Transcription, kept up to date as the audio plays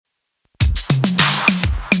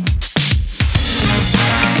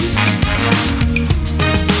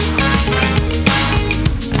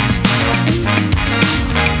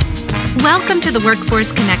to the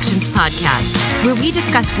Workforce Connections podcast, where we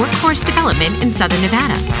discuss workforce development in Southern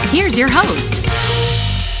Nevada. Here's your host.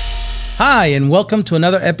 Hi, and welcome to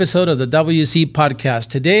another episode of the WC podcast.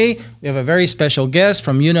 Today, we have a very special guest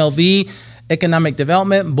from UNLV Economic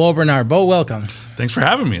Development, Bo Bernard. Bo, welcome. Thanks for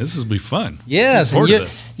having me. This will be fun. Yes.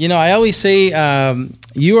 And I always say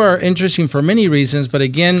you are interesting for many reasons, but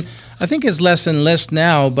again, I think it's less and less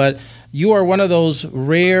now, but you are one of those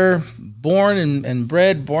rare born and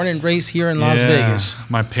raised here in Las Vegas.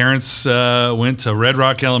 My parents went to Red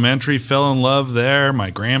Rock Elementary, fell in love there.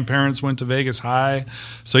 My grandparents went to Vegas High.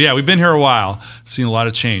 So yeah, we've been here a while, seen a lot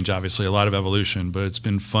of change, obviously a lot of evolution, but it's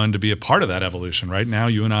been fun to be a part of that evolution. Right now,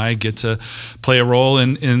 you and I get to play a role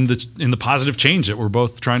in the positive change that we're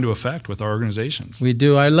both trying to affect with our organizations. We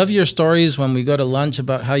do. I love your stories when we go to lunch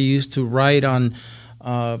about how you used to ride on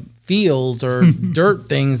fields or dirt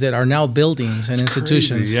things that are now buildings and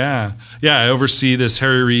institutions. Crazy. Yeah. I oversee this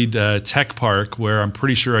Harry Reid Tech Park where I'm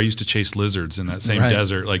pretty sure I used to chase lizards in that same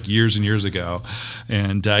desert like years and years ago.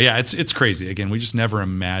 And it's crazy. Again, we just never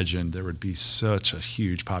imagined there would be such a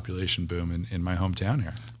huge population boom in my hometown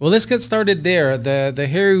here. Well, let's get started there. The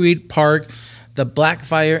Harry Reid Park, the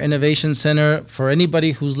Blackfire Innovation Center. For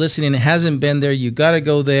anybody who's listening and hasn't been there, you got to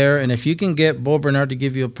go there. And if you can get Bo Bernard to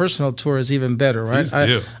give you a personal tour, is even better, right? Please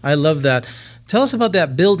do. I love that. Tell us about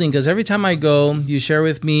that building, because every time I go, you share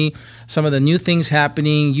with me some of the new things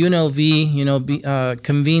happening. UNLV,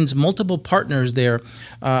 convenes multiple partners there,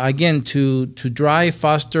 again, to drive,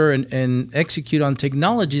 foster, and execute on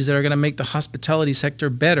technologies that are going to make the hospitality sector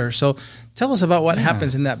better. So tell us about what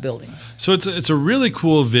happens in that building. So it's a really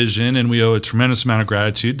cool vision, and we owe a tremendous amount of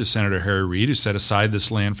gratitude to Senator Harry Reid, who set aside this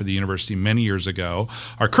land for the university many years ago.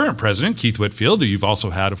 Our current president, Keith Whitfield, who you've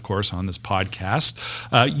also had, of course, on this podcast,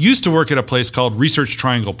 used to work at a place called Research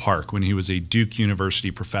Triangle Park when he was a Duke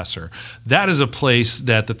University professor. That is a place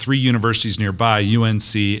that the three universities nearby, UNC,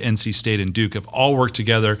 NC State, and Duke, have all worked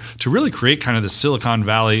together to really create kind of the Silicon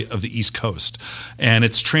Valley of the East Coast. And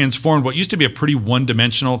it's transformed what used to be a pretty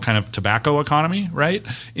one-dimensional kind of tobacco economy, right,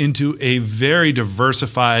 into a very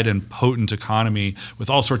diversified and potent economy with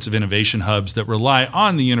all sorts of innovation hubs that rely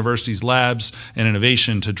on the university's labs and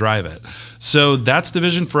innovation to drive it. So that's the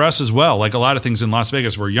vision for us as well. Like a lot of things in Las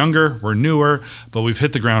Vegas, we're younger, we're newer, but we've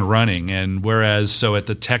hit the ground running. And whereas at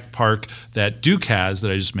the tech park that Duke has,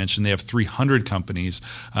 that I just mentioned, they have 300 companies.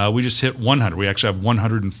 We just hit 100. We actually have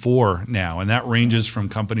 104 now. And that ranges from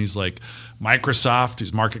companies like Microsoft,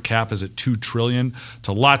 whose market cap is at $2 trillion,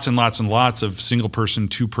 to lots and lots and lots of single-person,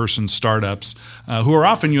 two-person startups who are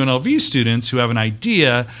often UNLV students who have an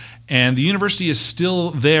idea, and the university is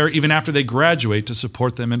still there even after they graduate to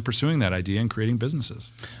support them in pursuing that idea and creating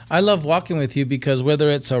businesses. I love walking with you because whether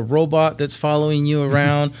it's a robot that's following you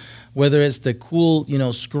around, whether it's the cool,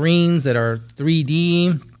 screens that are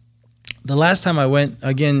 3D. The last time I went,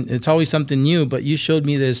 again, it's always something new, but you showed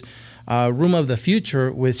me this room of the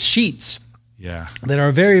future with sheets. Yeah. That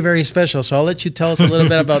are very, very special. So I'll let you tell us a little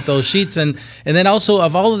bit about those sheets. And then also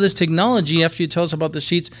of all of this technology, after you tell us about the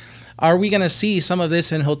sheets, are we going to see some of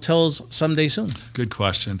this in hotels someday soon? Good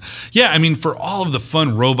question. Yeah, I mean, for all of the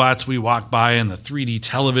fun robots we walk by and the 3D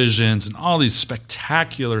televisions and all these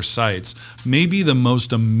spectacular sites, maybe the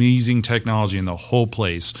most amazing technology in the whole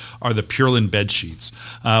place are the Purlin bed sheets.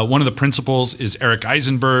 One of the principals is Eric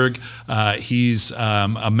Eisenberg. He's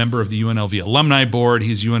a member of the UNLV Alumni Board.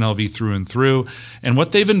 He's UNLV through and through. And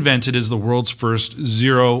what they've invented is the world's first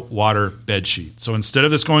zero water bed sheet. So instead of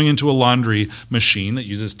this going into a laundry machine that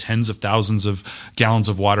uses tens of thousands of gallons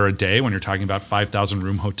of water a day, when you're talking about 5,000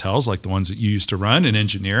 room hotels like the ones that you used to run and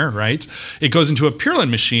engineer, right? It goes into a Purlin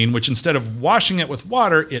machine, which instead of washing it with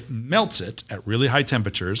water, it melts it at really high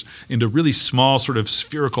temperatures into really small sort of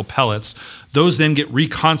spherical pellets. Those then get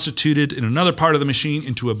reconstituted in another part of the machine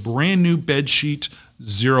into a brand new bed sheet,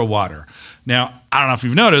 zero water. Now, I don't know if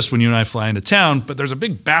you've noticed when you and I fly into town, but there's a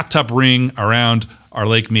big bathtub ring around our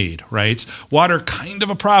Lake Mead, right? Water, kind of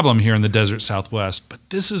a problem here in the desert Southwest, but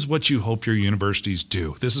this is what you hope your universities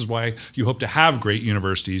do. This is why you hope to have great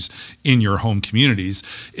universities in your home communities,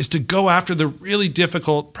 is to go after the really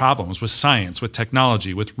difficult problems with science, with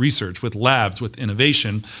technology, with research, with labs, with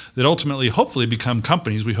innovation that ultimately, hopefully, become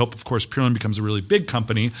companies. We hope, of course, Purlin becomes a really big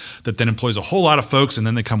company that then employs a whole lot of folks, and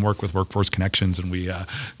then they come work with Workforce Connections, and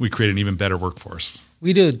we create an even better workforce.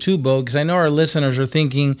 We do too, Bo, because I know our listeners are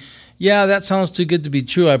thinking, yeah, that sounds too good to be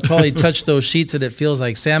true. I probably touched those sheets and it feels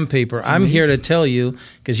like sandpaper. I'm here to tell you,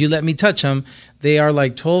 because you let me touch them, They are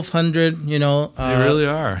like 1,200, you know. They really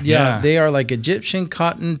are. Yeah, they are like Egyptian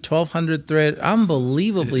cotton, 1,200 thread,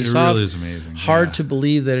 unbelievably soft. It really is amazing. Hard to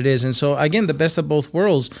believe that it is. And so, again, the best of both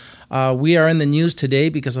worlds. We are in the news today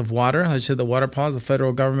because of water. I said the water problems. The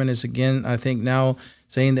federal government is, again, I think now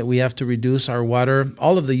saying that we have to reduce our water,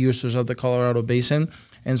 all of the users of the Colorado Basin.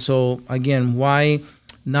 And so, again, why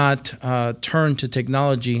not turn to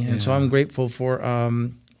technology? And so I'm grateful for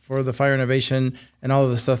the Fire Innovation and all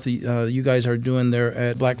of the stuff that you guys are doing there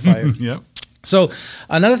at Blackfire. Yep. So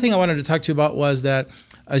another thing I wanted to talk to you about was that,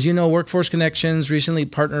 as you know, Workforce Connections recently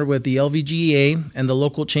partnered with the LVGEA and the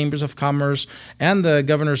local chambers of commerce and the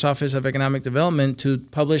Governor's Office of Economic Development to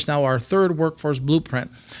publish now our third workforce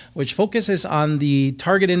blueprint, which focuses on the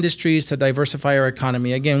target industries to diversify our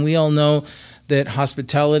economy. Again, we all know that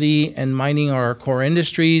hospitality and mining are our core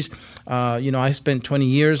industries. I spent 20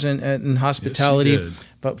 years in hospitality. Yes, you did.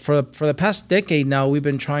 But for the past decade now, we've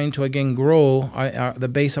been trying to, again, grow the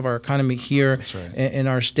base of our economy here in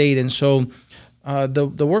our state. And so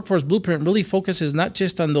the Workforce Blueprint really focuses not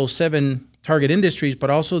just on those 7 target industries,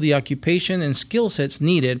 but also the occupation and skill sets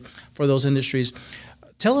needed for those industries.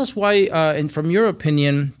 Tell us why, and from your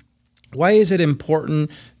opinion, why is it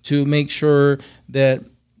important to make sure that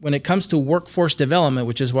when it comes to workforce development,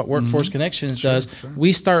 which is what Workforce Connections does,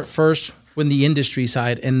 we start first with the industry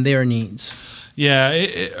side and their needs? Yeah,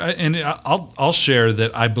 and I'll share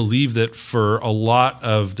that I believe that for a lot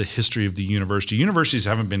of the history of the universities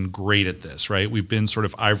haven't been great at this, right? We've been sort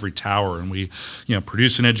of ivory tower, and we,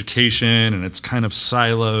 produce an education, and it's kind of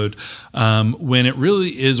siloed. When it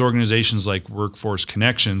really is organizations like Workforce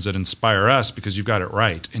Connections that inspire us, because you've got it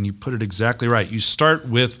right, and you put it exactly right. You start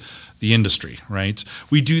with the industry, right?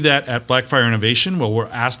 We do that at Blackfire Innovation. Well, we'll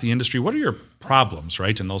ask the industry, what are your problems,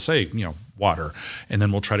 right? And they'll say, water. And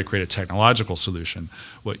then we'll try to create a technological solution.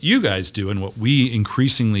 What you guys do and what we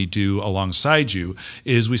increasingly do alongside you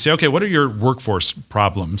is we say, okay, what are your workforce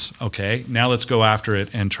problems? Okay, now let's go after it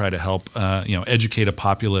and try to help, educate a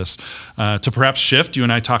populace to perhaps shift. You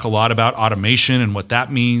and I talk a lot about automation and what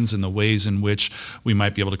that means and the ways in which we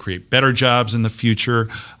might be able to create better jobs in the future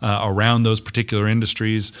around those particular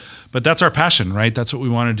industries. But that's our passion, right? That's what we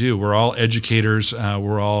want to do. We're all educators.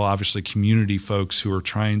 We're all obviously community folks who are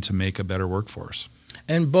trying to make a better workforce.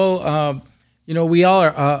 And Bo, we all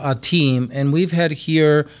are a team, and we've had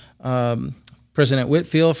here President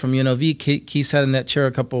Whitfield from UNLV. He sat in that chair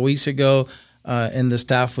a couple of weeks ago, and the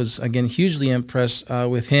staff was, again, hugely impressed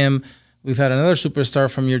with him. We've had another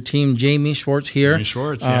superstar from your team, Jamie Schwartz here. Jamie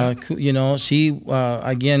Schwartz, yeah. She,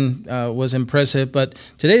 again, was impressive. But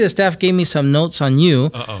today the staff gave me some notes on you.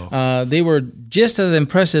 They were just as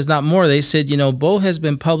impressive, not more. They said, Bo has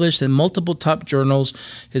been published in multiple top journals.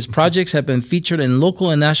 His projects have been featured in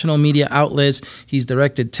local and national media outlets. He's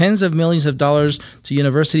directed tens of millions of dollars to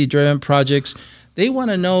university-driven projects. They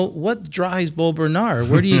want to know what drives Bo Bernard.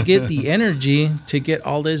 Where do you get the energy to get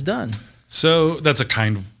all this done? So that's a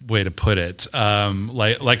kind way to put it.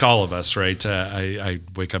 Like all of us, right? I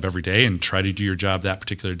wake up every day and try to do your job that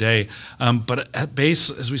particular day. But at base,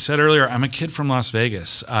 as we said earlier, I'm a kid from Las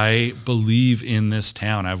Vegas. I believe in this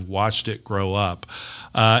town. I've watched it grow up.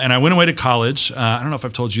 And I went away to college. I don't know if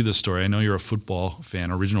I've told you this story. I know you're a football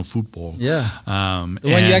fan, original football. Yeah. The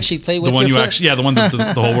one you actually play with. The one you actually, the one that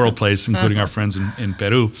the whole world plays, including our friends in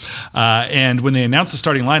Peru. And when they announced the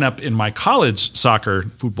starting lineup in my college soccer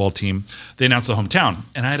football team, they announced the hometown.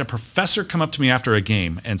 And I had a professor come up to me after a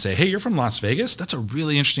game and say, "Hey, you're from Las Vegas? That's a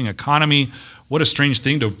really interesting economy. What a strange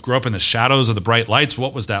thing to grow up in the shadows of the bright lights.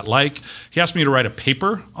 What was that like?" He asked me to write a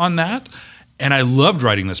paper on that. And I loved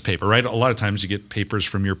writing this paper, right? A lot of times you get papers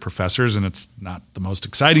from your professors and it's not the most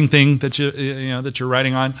exciting thing that that you're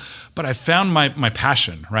writing on. But I found my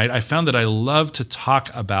passion, right? I found that I love to talk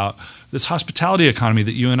about this hospitality economy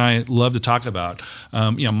that you and I love to talk about.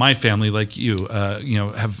 My family, like you,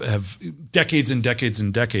 have decades and decades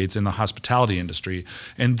and decades in the hospitality industry.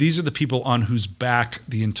 And these are the people on whose back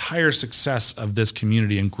the entire success of this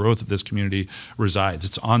community and growth of this community resides.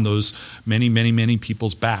 It's on those many, many, many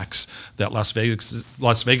people's backs that Las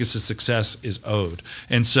Vegas' success is owed.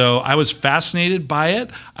 And so I was fascinated by it.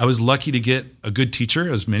 I was lucky to get a good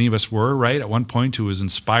teacher, as many of us were, right, at one point, who was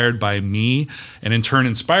inspired by me and in turn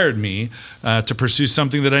inspired me to pursue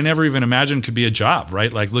something that I never even imagined could be a job,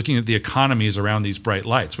 right? Like looking at the economies around these bright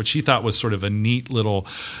lights, which he thought was sort of a neat little,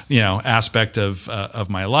 aspect of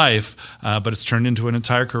my life, but it's turned into an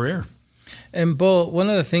entire career. And Bo, one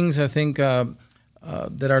of the things I think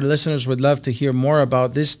that our listeners would love to hear more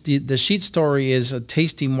about, the sheet story is a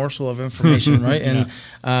tasty morsel of information, right? And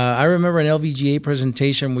I remember an LVGA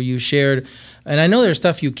presentation where you shared, and I know there's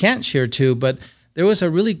stuff you can't share too, but there was a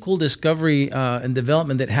really cool discovery and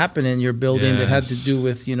development that happened in your building that had to do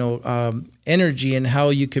with, energy and how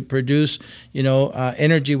you could produce,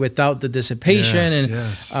 energy without the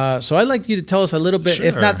dissipation. So I'd like you to tell us a little bit,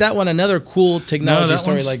 if not that one, another cool technology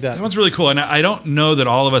story like that. That one's really cool. And I don't know that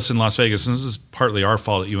all of us in Las Vegas, and this is partly our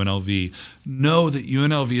fault at UNLV, know that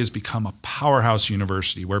UNLV has become a powerhouse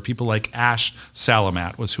university where people like Ash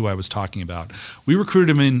Salamat was who I was talking about. We recruited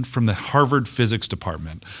him in from the Harvard Physics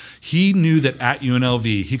Department. He knew that at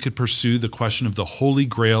UNLV he could pursue the question of the holy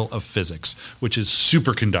grail of physics, which is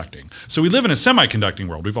superconducting. So we live in a semiconducting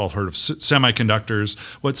world. We've all heard of semiconductors.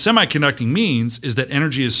 What semiconducting means is that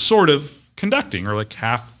energy is sort of conducting, or like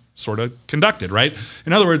half sort of conducted, right?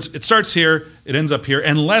 In other words, it starts here, it ends up here,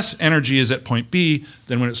 and less energy is at point B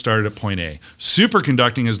than when it started at point A.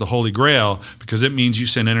 Superconducting is the holy grail because it means you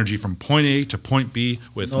send energy from point A to point B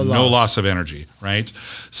with no loss of energy, right?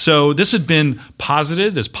 So this had been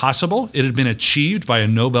posited as possible. It had been achieved by a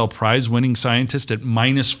Nobel Prize winning scientist at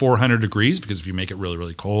minus 400 degrees, because if you make it really,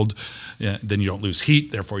 really cold, then you don't lose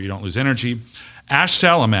heat, therefore you don't lose energy. Ash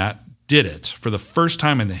Salamat did it for the first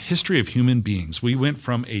time in the history of human beings. We went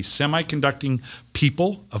from a semiconducting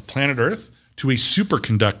people of planet Earth to a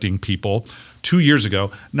superconducting people 2 years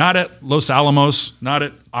ago, not at Los Alamos, not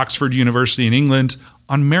at Oxford University in England,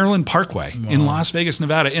 on Maryland Parkway in Las Vegas,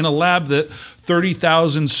 Nevada, in a lab that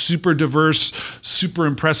 30,000 super diverse, super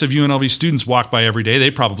impressive UNLV students walk by every day.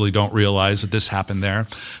 They probably don't realize that this happened there.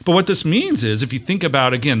 But what this means is, if you think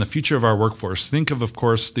about, again, the future of our workforce, think of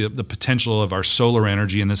course, the potential of our solar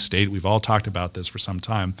energy in this state. We've all talked about this for some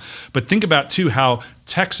time. But think about, too, how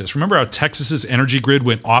Texas, remember how Texas's energy grid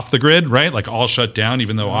went off the grid, right? Like all shut down,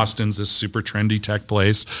 even though Austin's this super trendy tech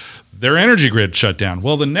place. Their energy grid shut down.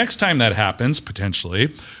 Well, the next time that happens, potentially,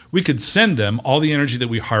 we could send them all the energy that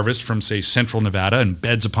we harvest from, say, central Nevada and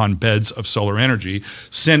beds upon beds of solar energy,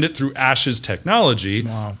 send it through Ash's technology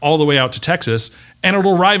all the way out to Texas, and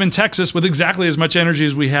it'll arrive in Texas with exactly as much energy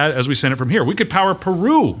as we had as we sent it from here. We could power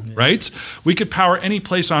Peru, right? We could power any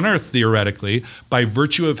place on Earth, theoretically, by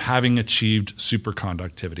virtue of having achieved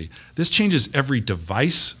superconductivity. This changes every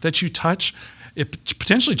device that you touch. It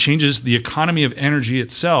potentially changes the economy of energy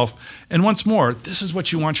itself. And once more, this is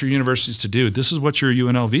what you want your universities to do. This is what your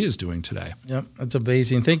UNLV is doing today. Yep, that's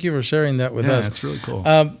amazing. Thank you for sharing that with us. Yeah, that's really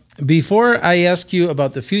cool. Before I ask you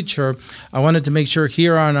about the future, I wanted to make sure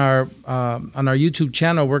here on our YouTube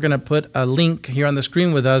channel, we're going to put a link here on the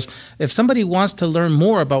screen with us. If somebody wants to learn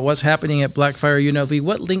more about what's happening at Blackfire UNLV,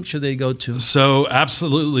 what link should they go to? So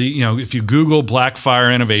absolutely, if you Google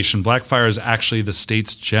Blackfire Innovation, Blackfire is actually the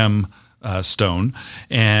state's gem stone,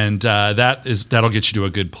 and that'll get you to a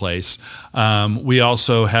good place. We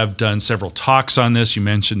also have done several talks on this. You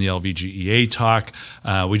mentioned the LVGEA talk.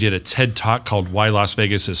 We did a TED talk called Why Las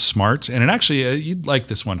Vegas is Smart, and it actually, you'd like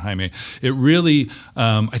this one, Jaime. It really,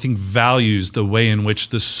 I think, values the way in which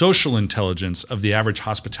the social intelligence of the average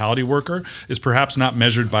hospitality worker is perhaps not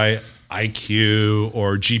measured by IQ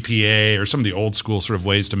or GPA or some of the old school sort of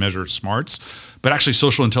ways to measure smarts. But actually,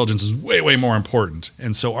 social intelligence is way, way more important.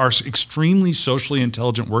 And so our extremely socially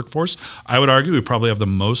intelligent workforce, I would argue we probably have the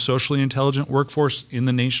most socially intelligent workforce in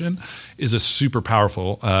the nation, is a super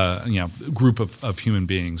powerful group of human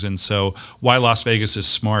beings. And so Why Las Vegas is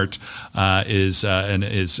Smart is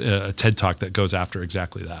a TED Talk that goes after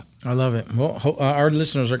exactly that. I love it. Well, our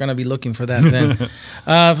listeners are going to be looking for that then.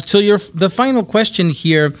 So the final question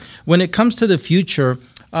here, when it comes to the future,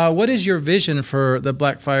 what is your vision for the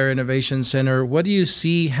Blackfire Innovation Center? What do you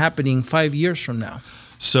see happening 5 years from now?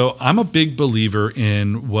 So I'm a big believer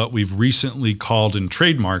in what we've recently called and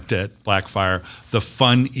trademarked at Blackfire, the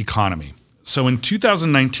fun economy. So in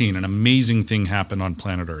 2019, an amazing thing happened on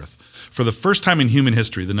planet Earth. For the first time in human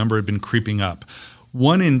history, the number had been creeping up.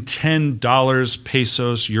 1 in 10 dollars,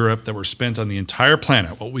 pesos, Europe, that were spent on the entire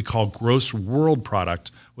planet, what we call gross world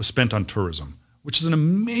product, was spent on tourism, which is an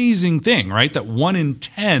amazing thing, right? That 1 in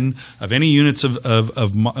 10 of any units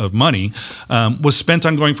of money was spent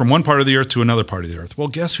on going from one part of the earth to another part of the earth. Well,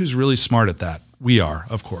 guess who's really smart at that? We are,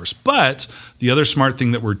 of course. But the other smart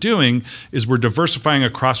thing that we're doing is we're diversifying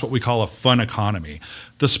across what we call a fun economy.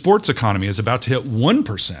 The sports economy is about to hit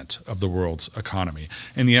 1% of the world's economy.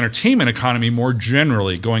 And the entertainment economy more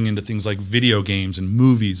generally, going into things like video games and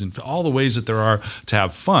movies and all the ways that there are to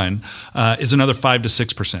have fun, is another 5 to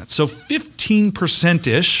 6%. So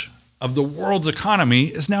 15%-ish of the world's economy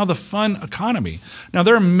is now the fun economy. Now,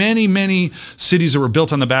 there are many, many cities that were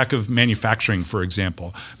built on the back of manufacturing, for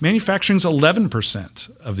example. Manufacturing's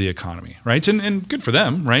 11% of the economy, right? And good for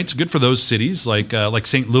them, right? It's good for those cities like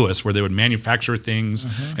St. Louis, where they would manufacture things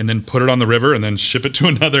and then put it on the river and then ship it to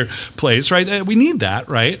another place, right? We need that,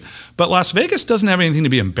 right? But Las Vegas doesn't have anything to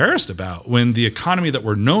be embarrassed about when the economy that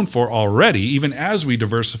we're known for already, even as we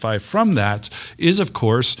diversify from that, is, of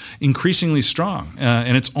course, increasingly strong.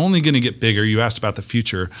 And it's only going to get bigger. You asked about the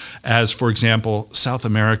future as, for example, South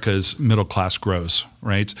America's middle class grows,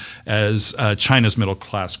 right? As China's middle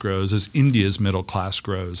class grows, as India's middle class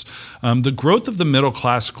grows. The growth of the middle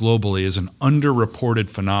class globally is an underreported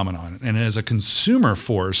phenomenon. And as a consumer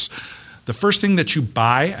force, the first thing that you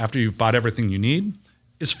buy after you've bought everything you need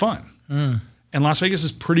is fun. And Las Vegas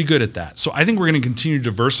is pretty good at that. So I think we're going to continue to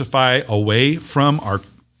diversify away from our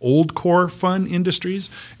old core fun industries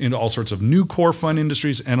into all sorts of new core fun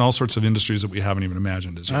industries and all sorts of industries that we haven't even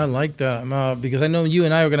imagined as yet. I like that because I know you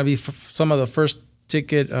and I are going to be some of the first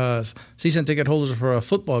season ticket holders for a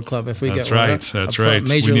football club if we get one. That's right.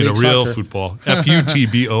 We need a real football.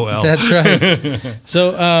 FUTBOL. That's right.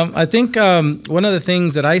 So I think one of the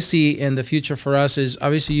things that I see in the future for us is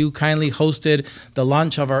obviously you kindly hosted the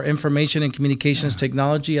launch of our information and communications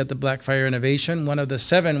technology at the Blackfire Innovation. One of the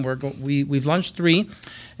 7, we've launched 3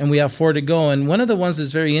 and we have 4 to go. And one of the ones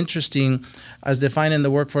that's very interesting as defined in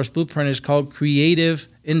the Workforce Blueprint is called creative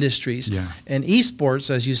industries. Yeah. And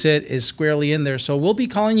esports, as you said, is squarely in there. So we'll be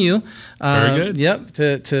calling you. Very good. Yep.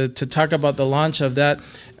 To talk about the launch of that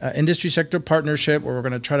industry sector partnership where we're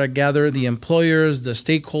going to try to gather the employers, the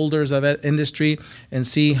stakeholders of that industry and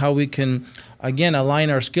see how we can, again,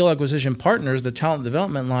 align our skill acquisition partners, the talent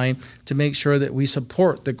development line, to make sure that we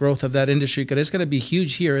support the growth of that industry because it's going to be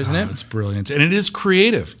huge here, isn't it? It's brilliant. And it is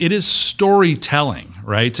creative. It is storytelling,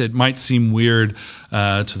 right? It might seem weird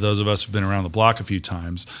to those of us who've been around the block a few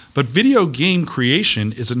times, but video game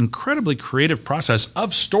creation is an incredibly creative process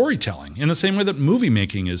of storytelling in the same way that movie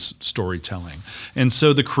making is storytelling. And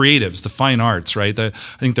so the creatives, the fine arts, right? I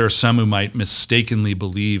think there are some who might mistakenly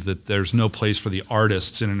believe that there's no place for the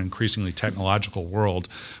artists in an increasingly technological world,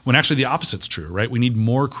 when actually the opposite's true, right? We need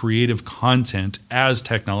more creative content as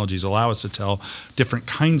technologies allow us to tell different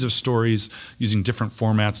kinds of stories using different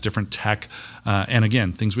formats, different tech, and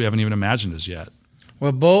again, things we haven't even imagined as yet.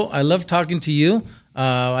 Well, Bo, I love talking to you.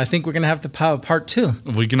 I think we're going to have to have part 2.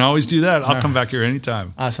 We can always do that. I'll come back here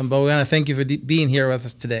anytime. Awesome, Bo. We want to thank you for being here with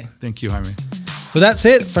us today. Thank you, Jaime. So that's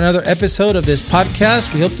it for another episode of this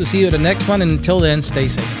podcast. We hope to see you at the next one. And until then, stay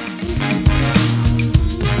safe.